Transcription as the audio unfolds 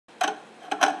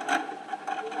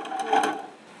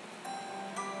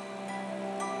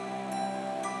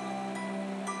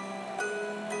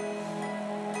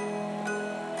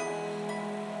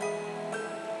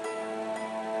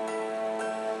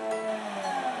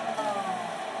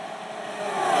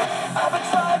I've been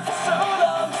trying for so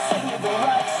long to sing you the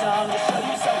right song, to show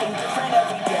you something different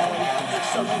every day,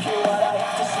 so you hear what I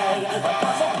have to say, like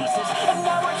puzzle pieces. And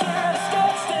now we're here to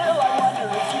stand still. I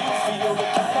wonder if you feel the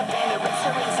kind of pain that rips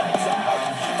your insides out.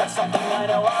 That's something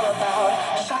I know all about.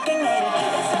 Shocking lady,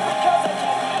 is it because I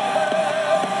can't be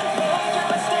heard? Made your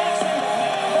mistakes and made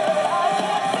me hurt. I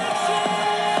can't fix you.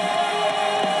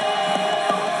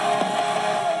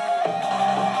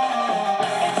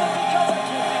 Is it because I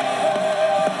can't be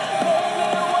heard? Made me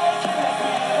awake and make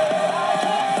me hurt. I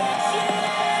can't fix you.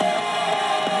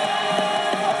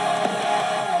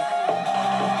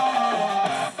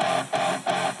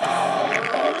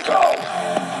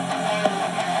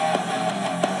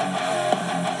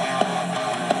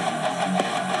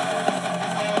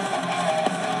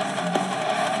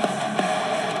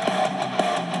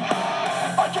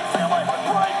 I can feel my heart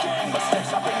breaking,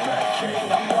 mistakes I've been making.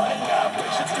 I'm running out of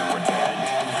patience to pretend.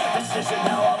 This isn't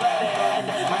how I'll let it end.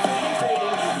 I'm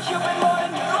fading. You've been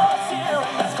running your lost here,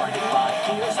 and that's grinding my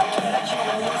gears. How can a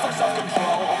human lose their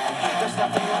self-control? There's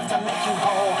nothing left to make you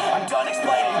whole. I'm done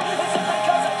explaining. Is it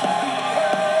because I can't be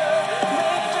heard?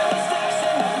 Made your mistakes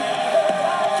and made me hurt.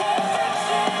 I can't fix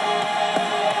it.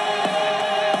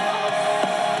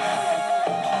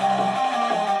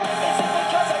 Is it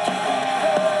because I can't be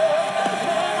heard?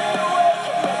 Made me awake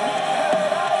and made me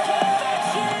hurt. I can't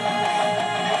fix it.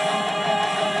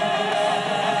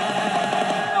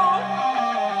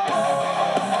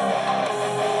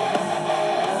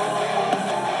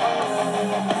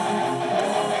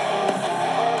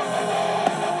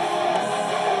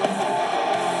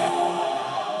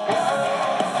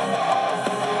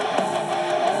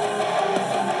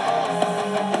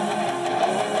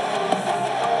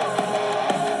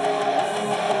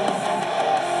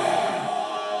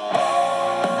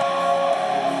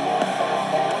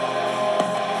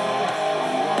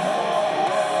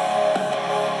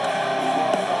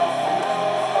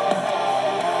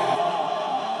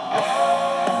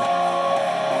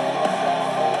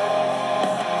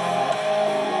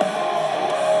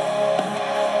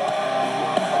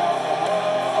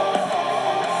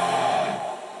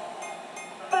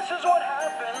 This is what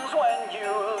happens when you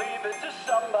leave it to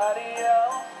somebody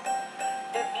else.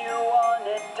 If you want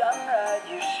it done right,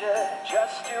 you should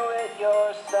just do it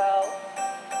yourself.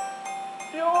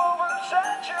 You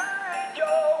oversaturate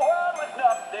your world with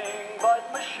nothing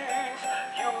but machines.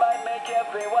 You might make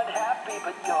everyone happy,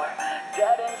 but you're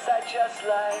dead inside just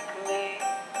like me.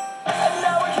 And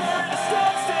now we're here to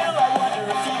stand still. I wonder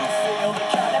if you feel the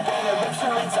kind of pain that rips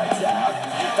your insides out.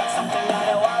 That's something I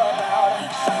know all about.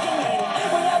 Shocking lady,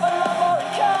 we have a lot more in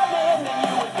common than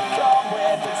you would become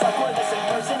with. It's like we're the same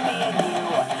person, me and you.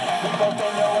 We both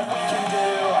don't know what we can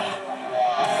do.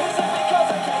 Is it because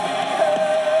I can't be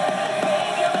heard?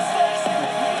 Made your mistakes and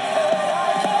made me hurt.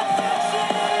 I can't fix it.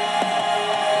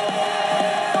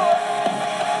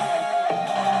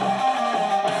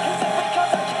 Is it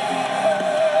because I can't be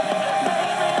heard?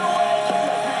 Made me awake and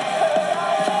made me hurt.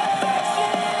 I can't fix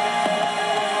it.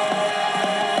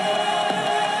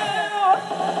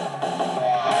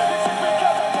 Is it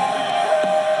because I can't be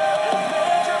heard?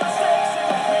 Made your mistakes and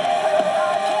made me hurt.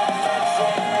 I can't fix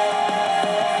it.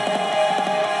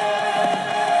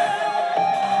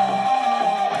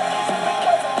 Is it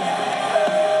because I can't be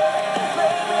heard?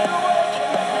 Made me awake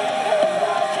and made me hurt.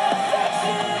 I can't fix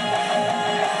it.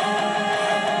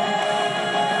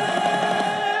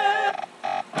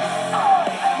 I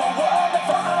am a woman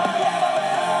before I am a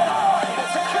man. I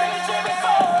was a creature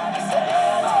before I could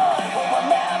stand. I will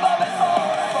remember before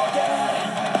I forget.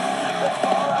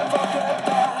 Before I forget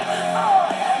that I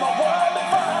am a woman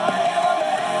before I am a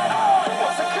man. I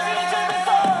was a creature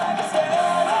before I could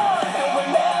stand. I will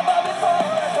remember before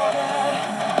I forget.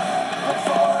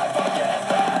 Before I forget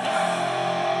that.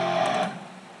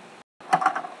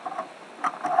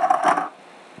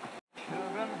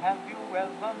 Children, have you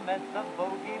ever met the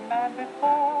bogeyman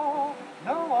before?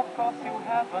 No, of course you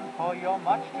haven't, for you're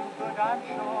much too good, I'm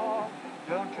sure.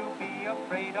 Don't you be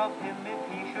afraid of him if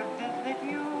he should visit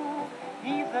you.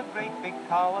 He's a great big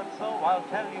coward, so I'll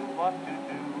tell you what to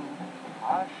do.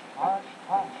 Hush, hush,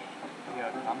 hush,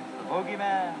 here comes the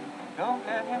bogeyman. Don't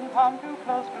let him come too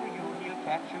close to you, he'll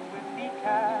catch you if he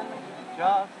can.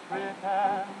 Just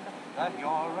pretend that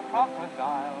you're a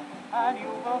crocodile, and you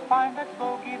will find that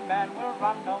bogeyman will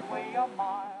run away a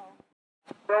mile.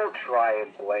 Don't try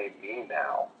and blame me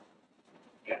now.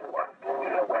 You weren't the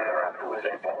winner after was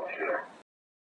a volunteer.